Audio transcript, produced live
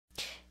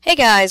Hey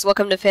guys,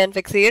 welcome to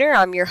Fanfic Theater.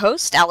 I'm your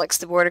host, Alex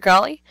the Border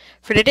Collie.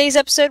 For today's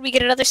episode, we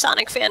get another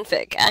Sonic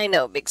fanfic. I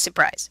know, big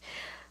surprise.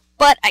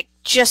 But I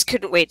just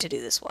couldn't wait to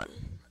do this one.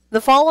 The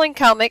following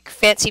comic,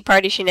 Fancy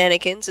Party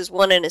Shenanigans, is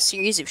one in a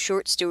series of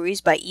short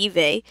stories by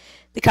Eve.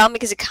 The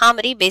comic is a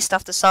comedy based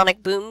off the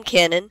Sonic Boom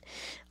canon,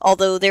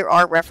 although there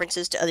are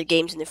references to other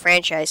games in the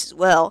franchise as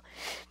well,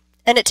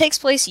 and it takes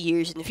place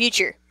years in the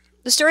future.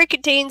 The story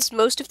contains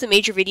most of the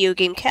major video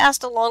game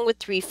cast along with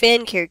 3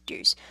 fan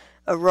characters: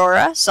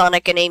 Aurora,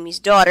 Sonic and Amy's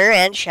daughter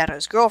and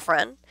Shadow's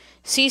girlfriend;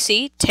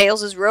 Cece,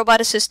 Tails' robot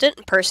assistant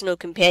and personal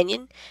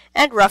companion;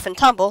 and Rough and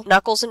Tumble,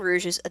 Knuckles and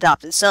Rouge's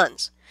adopted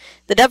sons.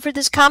 The dub for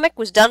this comic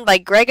was done by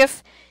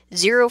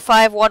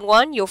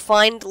Gregif0511. You'll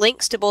find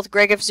links to both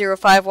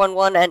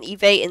Gregif0511 and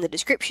Eve in the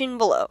description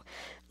below.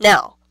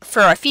 Now,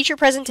 for our feature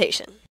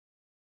presentation.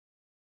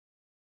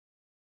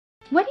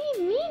 What do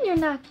you mean you're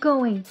not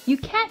going? You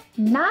can't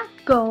not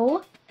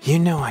go. You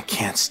know I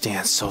can't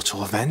stand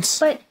social events.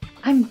 But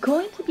I'm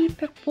going to be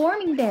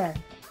performing there.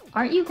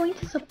 Aren't you going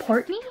to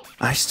support me?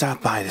 I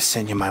stopped by to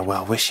send you my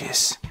well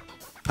wishes.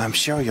 I'm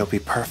sure you'll be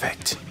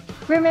perfect.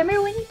 Remember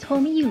when you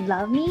told me you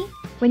love me?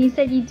 When you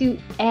said you'd do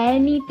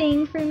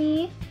anything for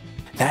me?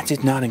 That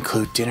did not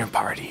include dinner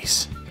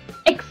parties.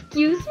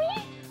 Excuse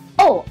me?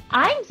 Oh,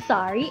 I'm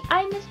sorry.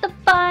 I missed the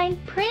fine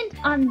print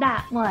on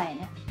that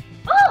one.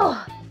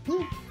 Oh,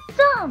 you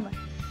dumb,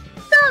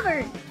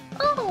 stubborn,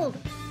 old.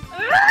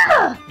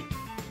 Ugh!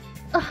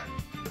 Ugh.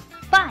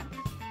 Fine.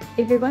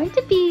 If you're going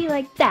to be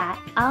like that,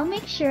 I'll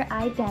make sure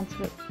I dance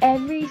with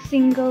every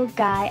single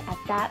guy at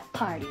that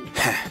party.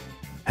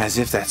 As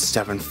if that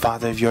stubborn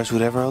father of yours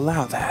would ever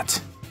allow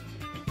that.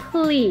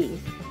 Please.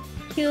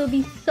 He will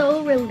be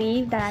so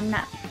relieved that I'm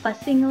not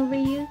fussing over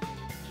you.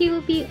 He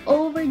will be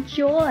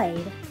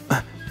overjoyed.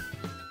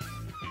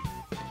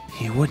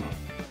 He wouldn't,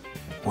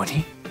 would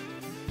he?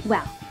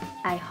 Well,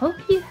 I hope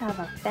you have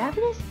a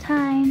fabulous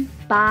time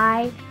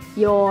by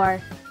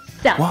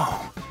yourself.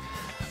 Whoa.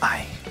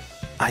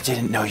 I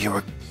didn't know you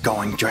were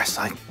going dressed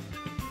like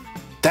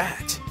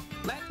that.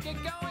 Let's get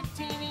going,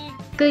 Teeny.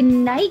 Good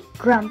night,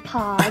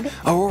 Grumpog.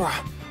 Aurora,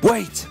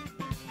 wait!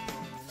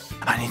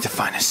 I need to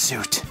find a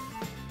suit.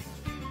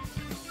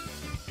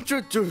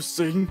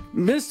 Introducing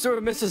Mr.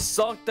 and Mrs.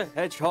 Sonic the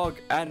Hedgehog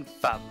and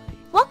family.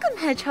 Welcome,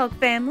 Hedgehog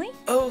family.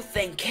 Oh,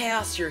 thank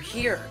chaos you're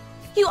here.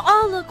 You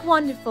all look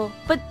wonderful,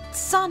 but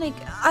Sonic,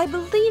 I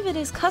believe it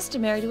is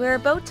customary to wear a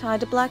bow tie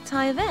to black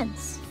tie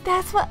events.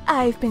 That's what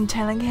I've been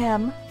telling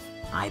him.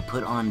 I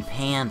put on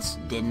pants,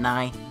 didn't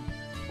I?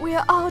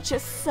 We're all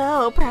just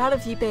so proud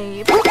of you,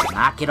 babe.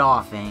 Knock it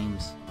off,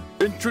 Ames.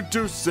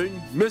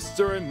 Introducing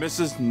Mr. and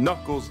Mrs.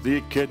 Knuckles the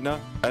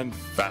Echidna and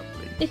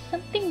family. Is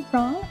something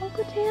wrong,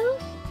 Uncle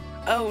Tails?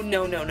 Oh,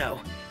 no.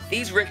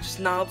 These rich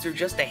snobs are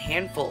just a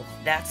handful,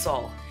 that's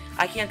all.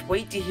 I can't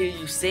wait to hear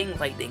you sing,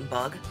 Lightning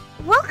Bug.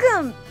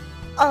 Welcome,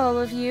 all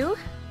of you.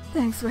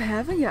 Thanks for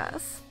having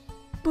us.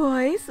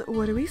 Boys,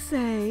 what do we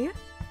say?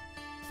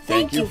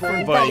 Thank you for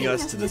inviting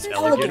us to this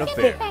elegant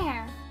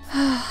affair.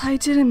 I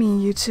didn't mean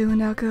you two,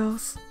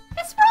 Knuckles.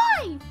 That's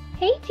right!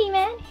 Hey,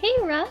 T-Man. Hey,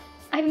 Ruff.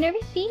 I've never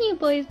seen you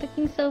boys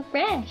looking so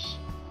fresh.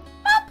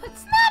 Mom put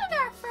snot in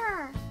our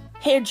fur.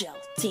 Hair gel,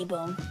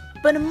 T-Bone.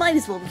 But it might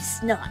as well be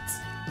snots.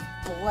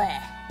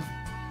 Bleh.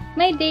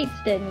 My date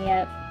stood me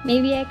up.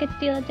 Maybe I could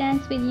steal a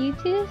dance with you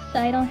two so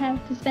I don't have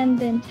to spend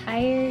the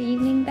entire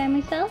evening by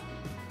myself?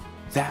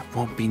 That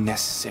won't be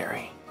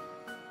necessary.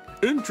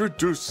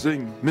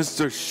 Introducing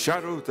Mr.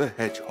 Shadow the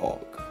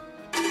Hedgehog.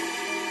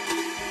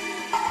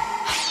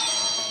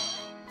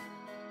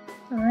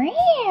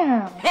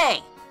 Meow.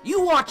 Hey,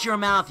 you watch your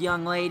mouth,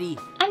 young lady.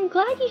 I'm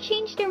glad you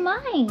changed your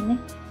mind.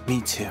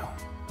 Me too.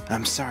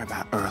 I'm sorry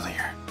about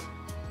earlier.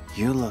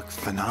 You look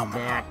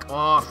phenomenal. Back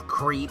off,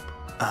 creep.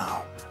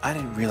 Oh, I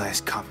didn't realize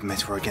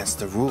compliments were against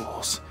the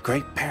rules.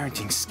 Great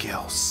parenting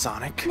skills,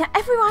 Sonic. Now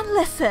everyone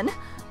listen.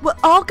 We're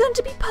all going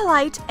to be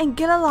polite and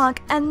get along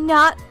and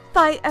not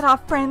fight at our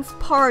friend's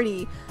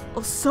party.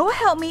 Or so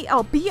help me,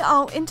 I'll beat you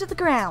all into the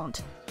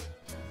ground.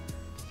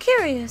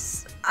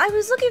 Curious. I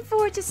was looking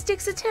forward to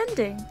Styx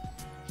attending.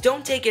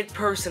 Don't take it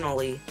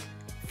personally.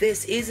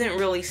 This isn't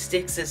really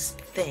Styx's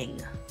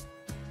thing.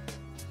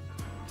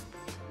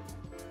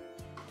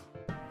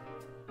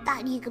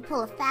 Thought you could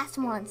pull a fast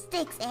one on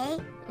Styx, eh?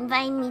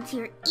 Inviting me to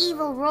your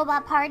evil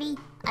robot party?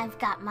 I've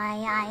got my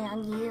eye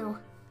on you.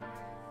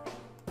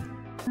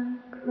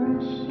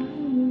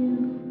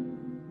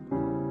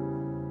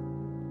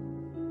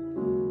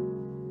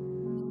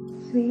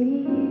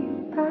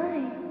 Sweetie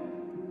pie,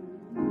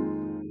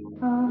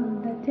 all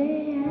the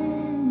day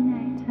and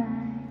night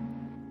time.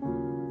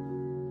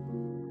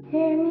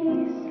 Hear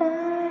me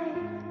sigh.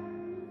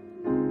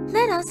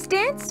 Let us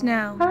dance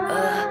now.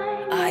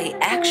 I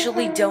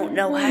actually don't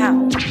know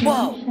how.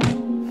 Whoa!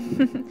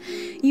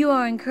 You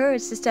are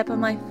encouraged to step on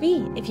my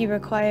feet if you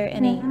require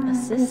any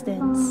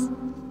assistance.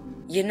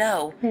 You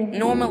know,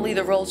 normally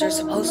the roles are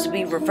supposed to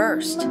be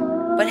reversed.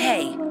 But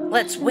hey,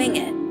 let's wing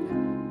it.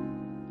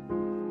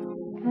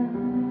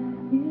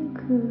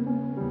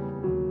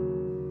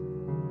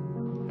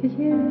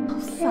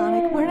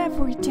 Sonic, we're never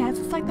before he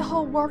dances like the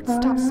whole world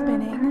stops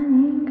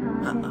spinning.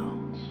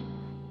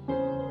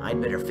 Uh-oh. I'd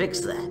better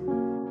fix that.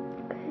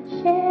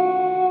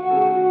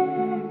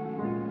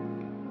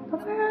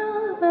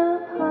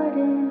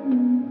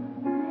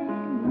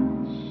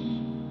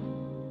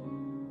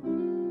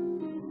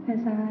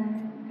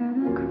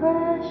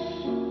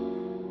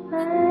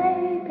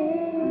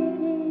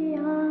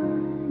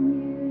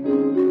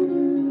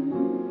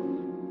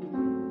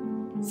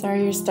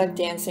 Sorry you're stuck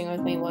dancing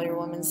with me while your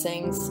woman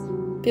sings.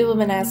 People have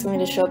been asking me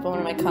to show up in one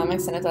of my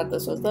comics, and I thought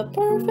this was the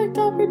perfect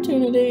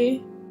opportunity.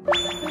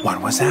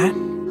 What was that?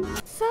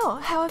 So,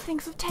 how are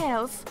things with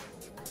Tails?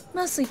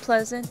 Mostly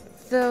pleasant,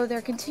 though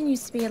there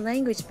continues to be a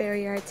language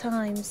barrier at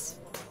times.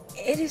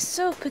 It is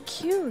so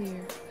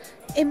peculiar.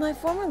 In my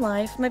former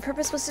life, my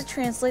purpose was to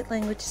translate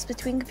languages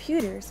between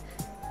computers.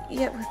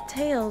 Yet with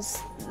Tails,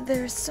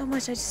 there is so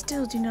much I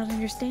still do not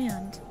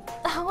understand.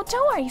 Oh,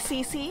 don't worry,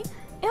 Cece.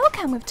 It'll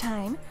come with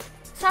time.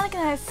 Sonic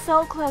and I are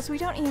so close we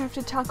don't even have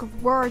to talk with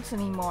words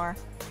anymore.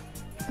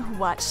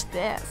 Watch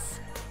this.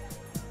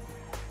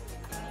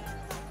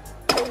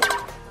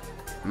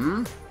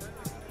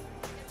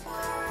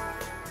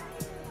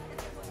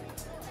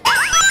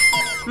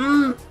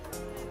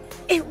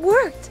 It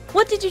worked!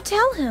 What did you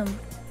tell him?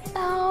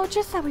 Oh,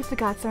 just that we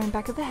forgot something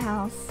back at the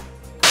house.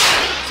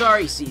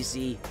 Sorry,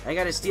 Cece. I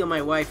gotta steal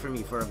my wife from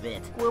you for a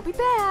bit. We'll be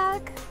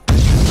back.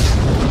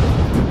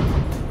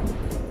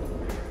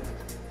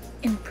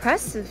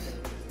 Impressive.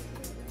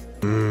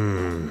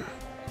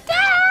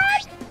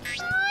 Dad!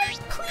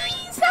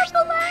 Please have the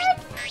leg! I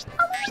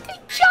want to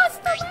take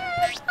just the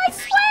leg! I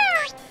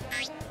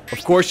swear!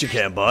 Of course you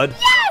can, bud.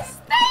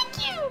 Yes!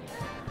 Thank you!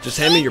 Just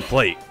hand me your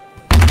plate.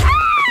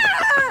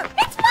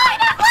 It's mine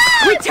at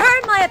last!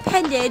 Return my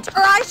appendage,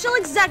 or I shall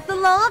exact the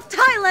law of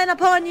Thailand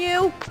upon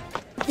you!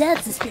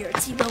 That's the spirit,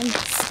 T-Bone.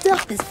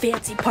 Stop this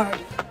fancy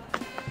party.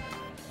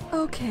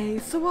 Okay,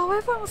 so while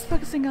everyone was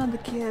focusing on the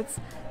kids,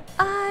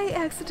 I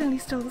accidentally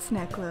stole this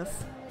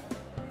necklace.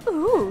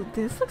 Ooh,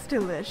 this looks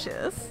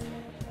delicious.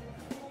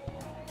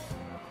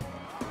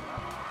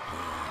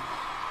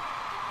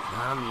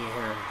 Come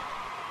here.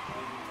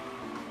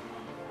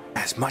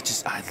 As much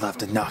as I'd love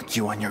to knock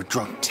you on your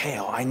drunk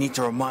tail, I need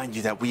to remind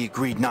you that we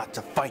agreed not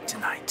to fight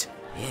tonight.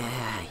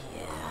 Yeah.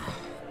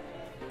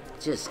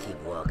 Just keep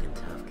walking,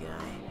 tough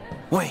guy.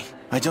 Wait,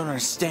 I don't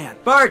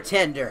understand.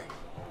 Bartender!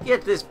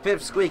 Get this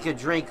pipsqueak a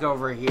drink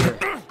over here.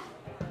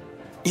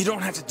 You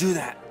don't have to do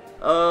that.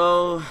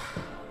 Oh,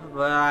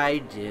 but I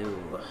do.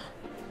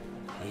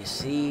 You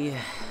see,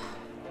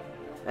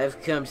 I've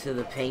come to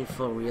the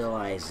painful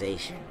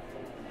realization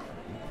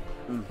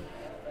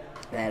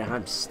that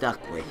I'm stuck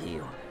with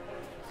you.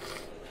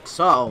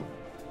 So,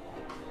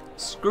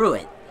 screw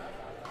it.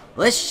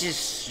 Let's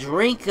just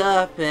drink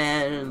up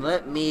and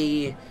let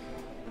me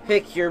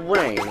pick your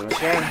brain,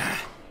 okay?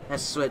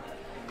 That's what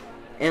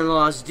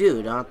in-laws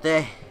do, don't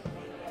they?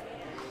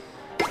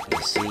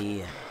 You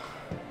see...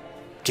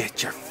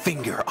 Get your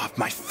finger off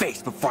my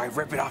face before I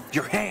rip it off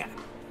your hand!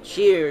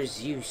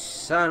 Cheers, you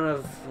son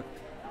of...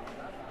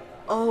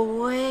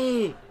 Oh,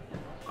 wait!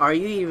 Are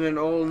you even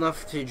old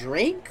enough to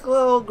drink,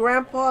 little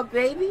grandpa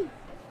baby?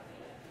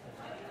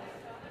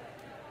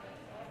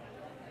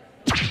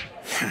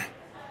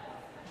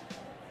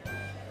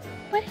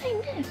 What did I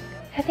miss?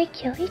 Have they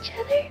killed each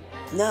other?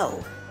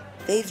 No,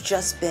 they've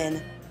just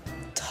been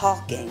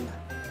talking.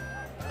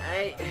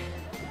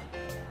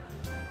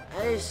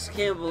 I just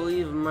can't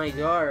believe my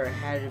daughter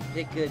had to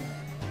pick a...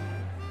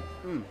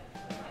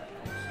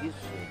 excuse me.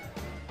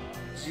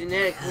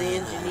 Genetically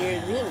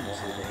engineered meal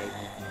today.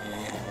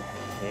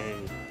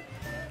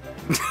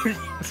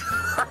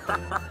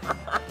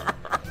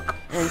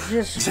 And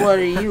just what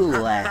are you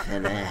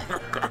laughing at?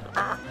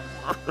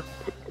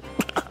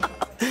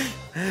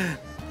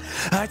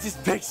 I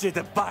just pictured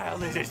the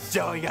violinist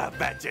showing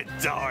up at your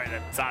door and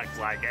it talks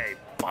like, "Hey,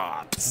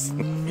 Pops."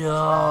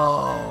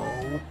 No.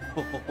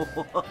 But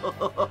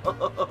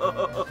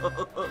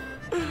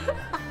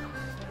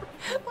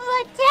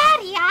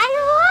Daddy, I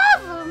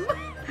love him.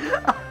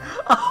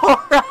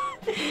 Alright,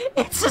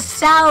 it's a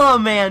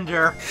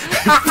salamander.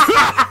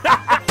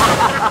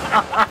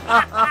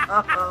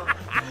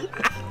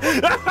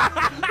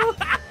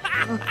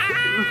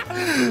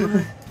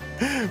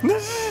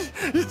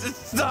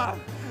 Stop!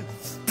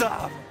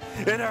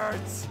 It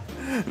hurts!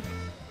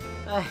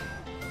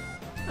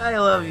 I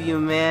love you,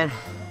 man.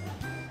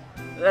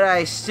 But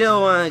I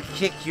still want to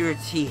kick your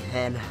teeth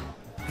in.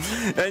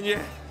 And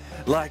you're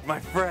like my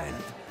friend,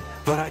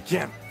 but I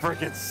can't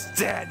freaking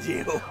stand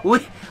you.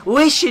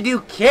 We should do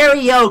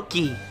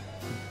karaoke.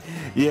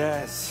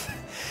 Yes.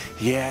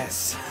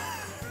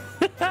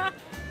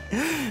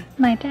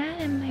 My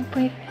dad and my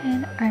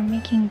boyfriend are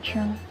making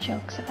drunk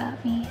jokes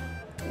about me.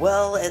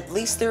 Well, at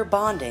least they're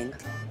bonding.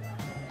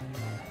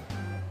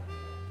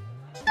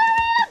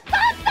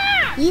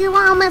 You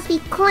all must be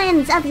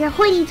cleansed of your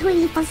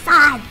hoity-toity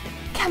facade.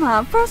 Come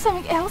on, throw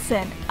something else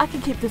in. I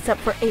can keep this up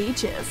for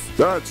ages.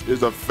 That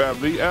is a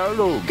family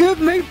heirloom. Give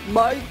me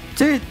my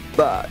teeth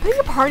back. Put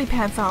your party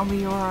pants on,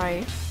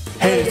 Leroy.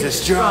 Hate is a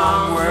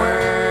strong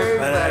word,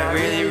 but I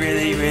really,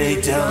 really,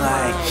 really don't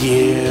like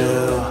you.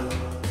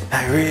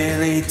 I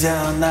really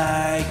don't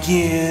like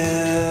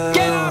you.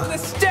 Get off the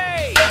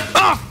stage!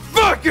 I'll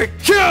fucking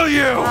kill you!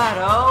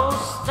 Shadow,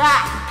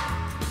 stop!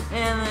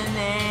 In the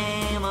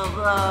name of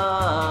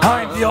love.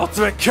 I'm the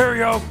ultimate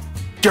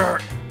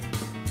karaoke.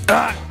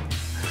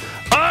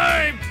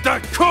 I'm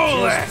the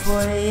coolest! Just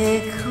play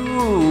it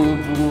cool,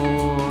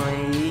 boy.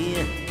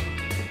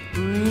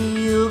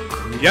 Real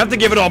cool. You have to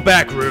give it all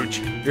back, Rouge.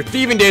 Your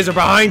thieving days are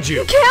behind you.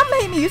 You can't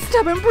make me, you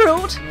stubborn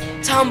brute.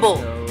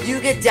 Tumble,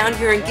 you get down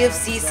here and give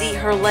Cece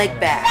her leg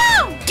back.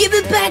 No! Give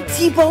it back,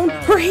 T-Bone!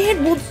 Her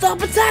hand won't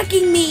stop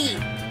attacking me!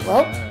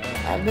 Well,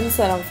 I've been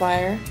set on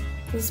fire.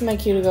 This is my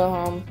cue to go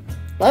home.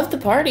 Love the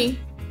party.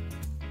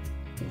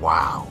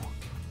 Wow.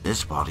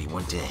 This party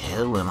went to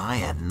hell and I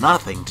had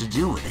nothing to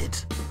do with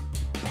it.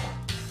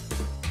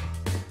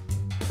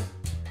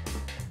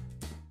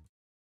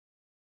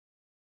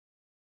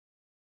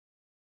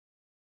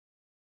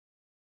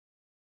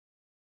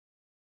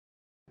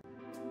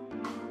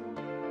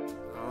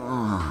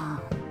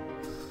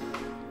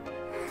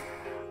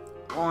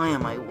 Why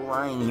am I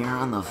lying here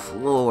on the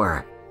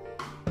floor?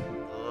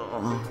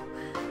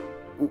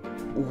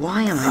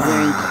 Why am I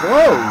wearing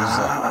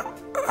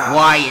clothes?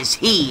 Why is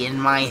he in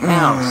my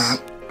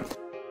house?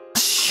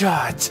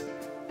 Shut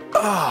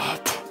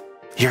up.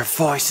 Your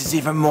voice is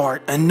even more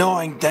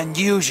annoying than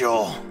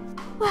usual.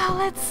 Well,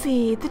 let's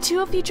see. The two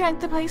of you drank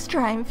the place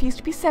dry and refused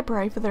to be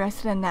separated for the rest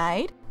of the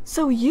night.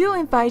 So you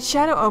invite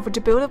Shadow over to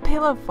build a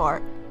pillow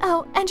fort.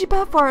 Oh, and you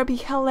both thought it'd be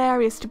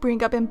hilarious to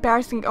bring up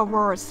embarrassing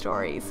Aurora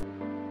stories.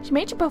 She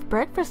made you both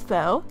breakfast,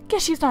 though.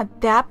 Guess she's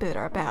not that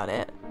bitter about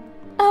it.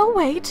 Oh,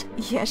 wait.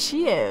 Yes,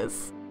 she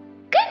is.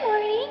 Good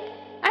morning!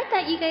 I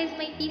thought you guys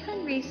might be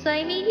hungry, so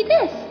I made you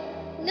this.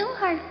 No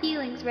hard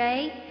feelings,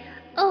 right?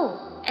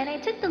 Oh, and I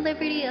took the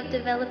liberty of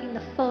developing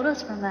the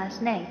photos from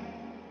last night.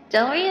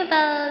 Don't worry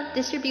about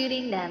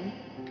distributing them.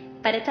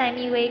 By the time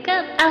you wake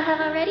up, I'll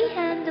have already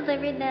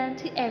hand-delivered them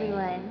to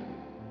everyone.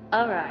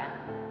 Aurora.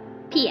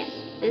 P.S.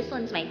 This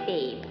one's my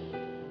babe.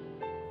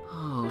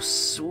 Oh,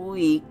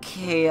 sweet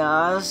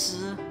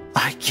chaos.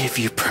 I give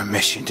you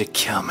permission to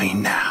kill me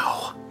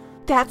now.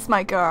 That's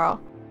my girl.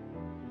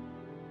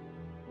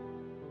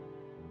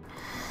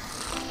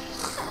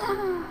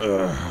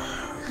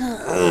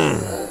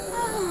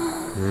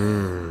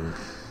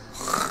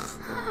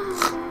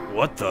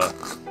 What the?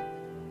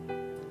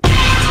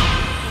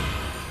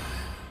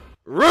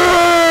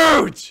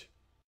 Rouge!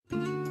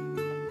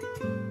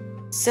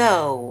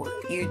 So,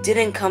 you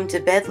didn't come to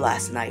bed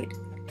last night.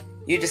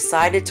 You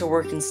decided to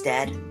work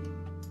instead?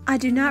 I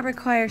do not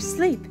require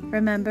sleep,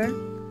 remember?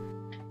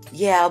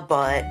 Yeah,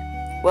 but...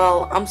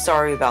 Well, I'm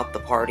sorry about the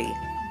party.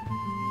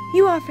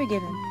 You are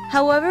forgiven.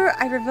 However,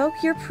 I revoke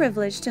your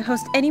privilege to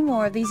host any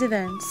more of these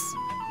events.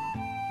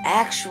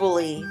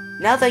 Actually,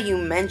 now that you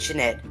mention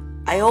it,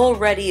 I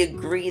already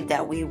agreed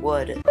that we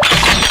would.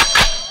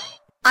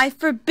 I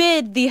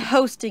forbid the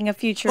hosting of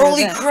future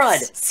Holy events.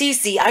 crud!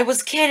 Cece, I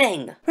was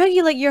kidding!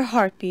 Regulate your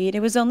heartbeat. It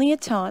was only a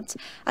taunt.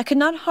 I could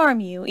not harm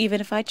you,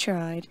 even if I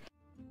tried.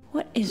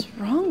 What is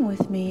wrong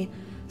with me?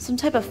 Some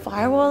type of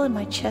firewall in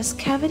my chest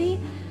cavity?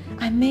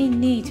 I may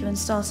need to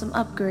install some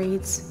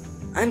upgrades.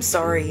 I'm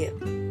sorry.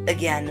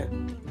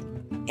 Again.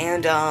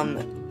 And,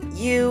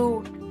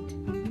 you...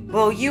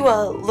 Well, you,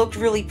 looked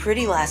really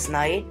pretty last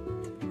night.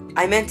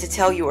 I meant to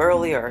tell you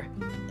earlier.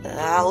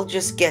 I'll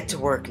just get to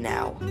work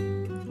now.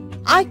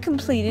 I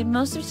completed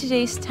most of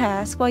today's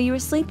task while you were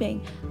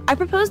sleeping. I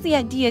proposed the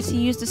idea to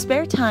use the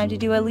spare time to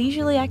do a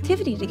leisurely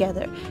activity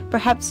together,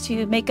 perhaps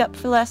to make up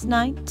for last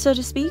night, so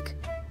to speak.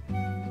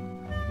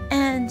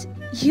 And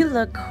you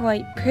look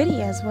quite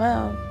pretty as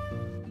well.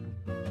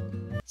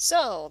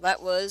 So,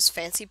 that was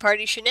Fancy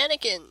Party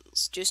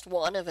Shenanigans, just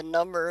one of a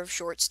number of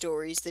short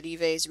stories that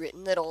Eve has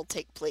written that all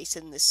take place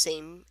in the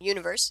same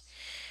universe.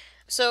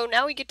 So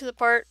now we get to the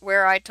part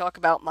where I talk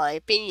about my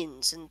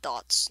opinions and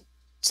thoughts,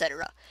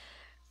 etc.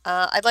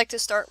 I'd like to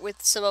start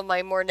with some of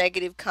my more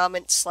negative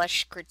comments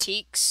 /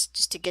 critiques,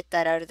 just to get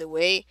that out of the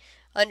way.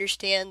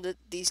 Understand that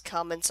these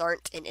comments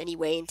aren't in any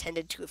way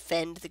intended to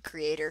offend the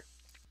creator.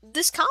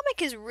 This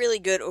comic is really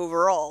good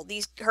overall,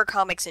 her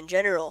comics in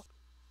general,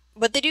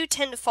 but they do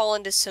tend to fall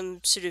into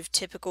some sort of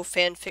typical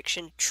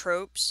fanfiction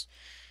tropes.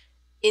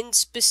 In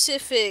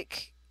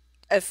specific,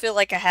 I feel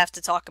like I have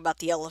to talk about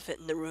the elephant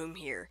in the room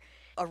here.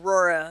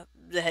 Aurora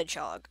the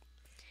Hedgehog.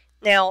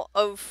 Now,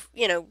 of,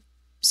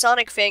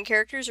 Sonic fan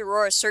characters,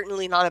 Aurora is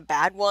certainly not a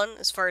bad one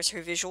as far as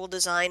her visual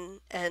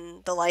design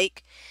and the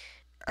like.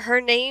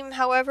 Her name,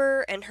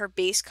 however, and her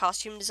base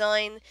costume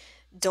design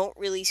don't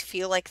really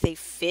feel like they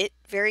fit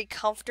very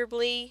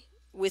comfortably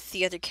with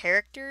the other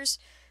characters.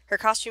 Her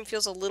costume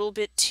feels a little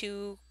bit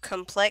too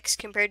complex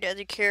compared to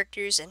other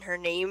characters, and her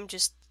name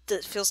just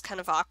feels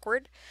kind of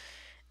awkward.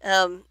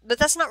 But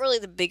that's not really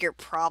the bigger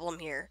problem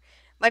here.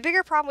 My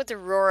bigger problem with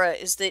Aurora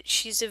is that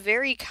she's a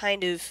very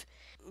kind of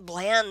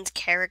bland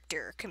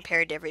character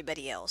compared to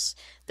everybody else.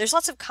 There's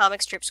lots of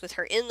comic strips with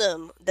her in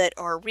them that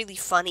are really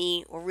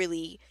funny or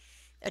really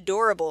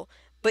adorable,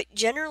 but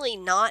generally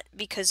not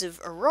because of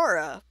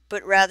Aurora,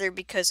 but rather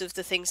because of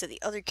the things that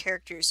the other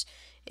characters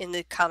in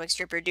the comic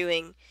strip are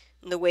doing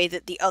and the way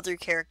that the other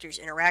characters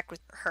interact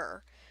with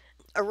her.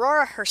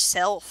 Aurora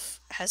herself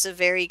has a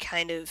very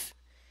kind of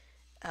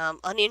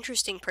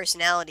uninteresting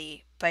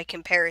personality by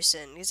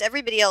comparison, because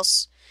everybody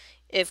else,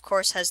 of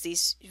course, has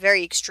these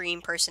very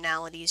extreme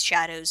personalities.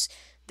 Shadow's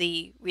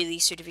the really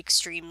sort of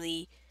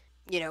extremely,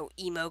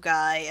 emo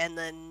guy, and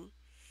then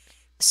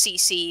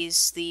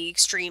CC's the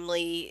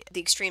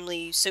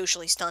extremely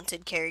socially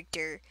stunted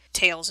character.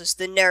 Tails is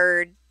the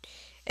nerd,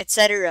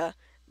 etc.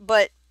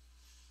 But,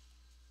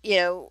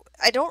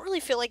 I don't really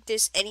feel like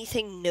there's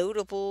anything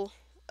notable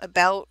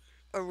about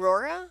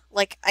Aurora.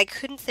 Like, I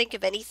couldn't think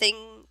of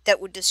anything that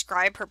would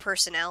describe her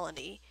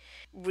personality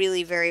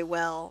really very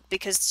well,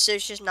 because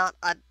there's just not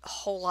a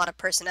whole lot of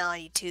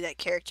personality to that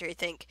character, I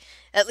think,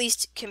 at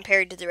least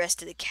compared to the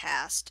rest of the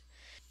cast.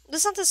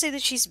 That's not to say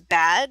that she's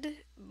bad,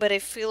 but I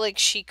feel like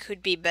she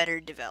could be better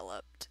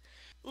developed.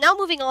 Now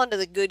moving on to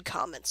the good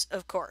comments,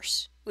 of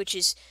course, which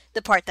is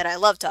the part that I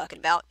love talking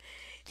about.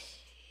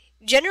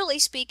 Generally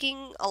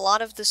speaking, a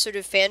lot of the sort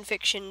of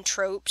fanfiction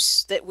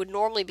tropes that would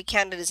normally be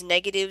counted as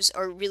negatives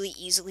are really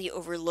easily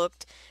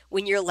overlooked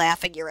when you're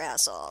laughing your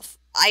ass off.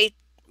 I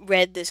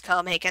read this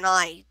comic and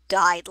I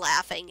died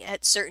laughing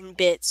at certain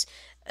bits,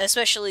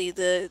 especially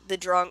the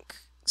drunk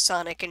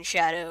Sonic and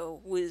Shadow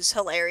was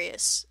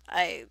hilarious.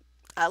 I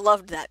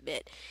loved that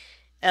bit.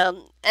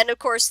 And of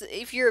course,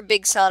 if you're a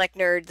big Sonic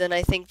nerd, then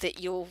I think that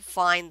you'll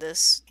find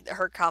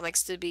her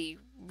comics to be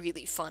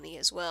really funny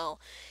as well.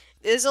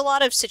 There's a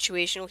lot of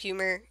situational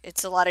humor.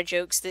 It's a lot of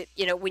jokes that,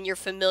 when you're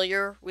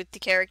familiar with the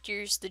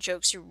characters, the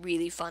jokes are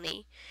really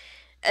funny.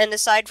 And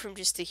aside from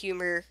just the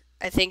humor,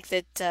 I think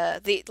that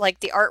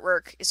the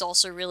artwork is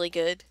also really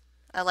good.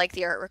 I like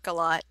the artwork a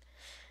lot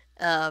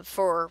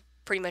for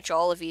pretty much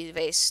all of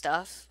Viva's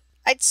stuff.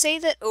 I'd say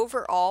that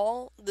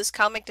overall, this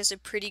comic does a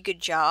pretty good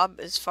job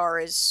as far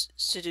as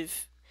sort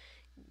of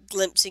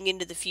glimpsing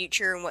into the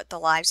future and what the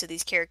lives of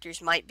these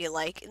characters might be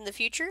like in the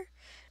future.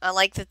 I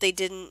like that they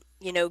didn't,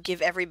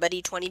 give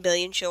everybody 20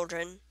 billion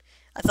children.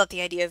 I thought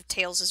the idea of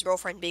Tails'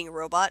 girlfriend being a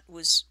robot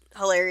was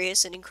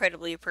hilarious and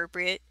incredibly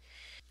appropriate.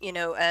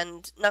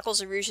 And Knuckles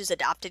and Rouge's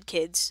adopted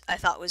kids, I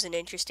thought was an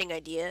interesting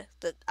idea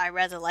that I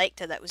rather liked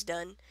how that was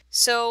done.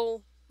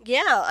 So,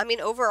 yeah, I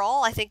mean,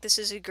 overall, I think this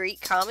is a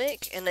great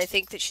comic, and I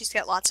think that she's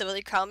got lots of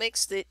other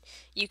comics that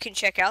you can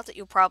check out that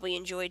you'll probably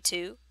enjoy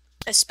too,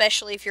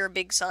 especially if you're a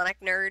big Sonic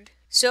nerd.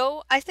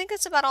 So, I think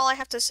that's about all I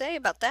have to say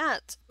about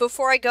that.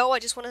 Before I go, I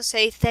just want to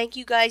say thank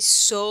you guys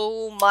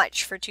so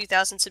much for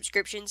 2,000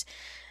 subscriptions.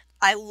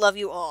 I love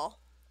you all.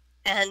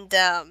 And,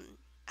 have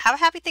a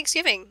happy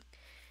Thanksgiving.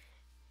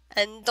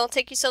 And don't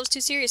take yourselves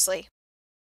too seriously.